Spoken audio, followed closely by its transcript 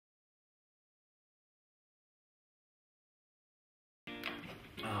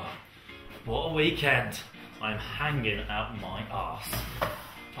What a weekend. I'm hanging out my arse.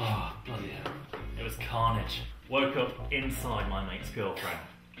 Oh, bloody hell. It was carnage. Woke up inside my mate's girlfriend.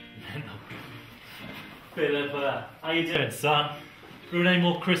 Philip, how you doing, son? Doing any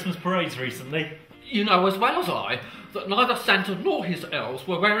more Christmas parades recently? You know as well as I that neither Santa nor his elves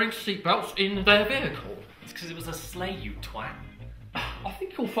were wearing seatbelts in their vehicle. It's because it was a sleigh, you twat. I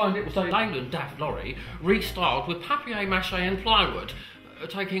think you'll find it was a Leyland DAF lorry restyled with papier-mâché and plywood,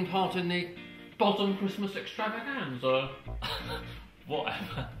 taking part in the bottom Christmas extravaganza.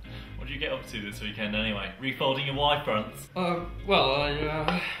 Whatever. What did you get up to this weekend anyway? Refolding your Y fronts?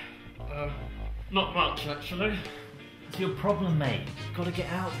 Not much actually. It's your problem, mate. You've got to get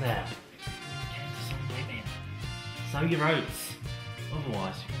out there. Get into some women. Sow your oats.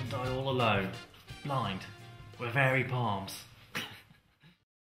 Otherwise, you're going to die all alone. Blind. With hairy palms.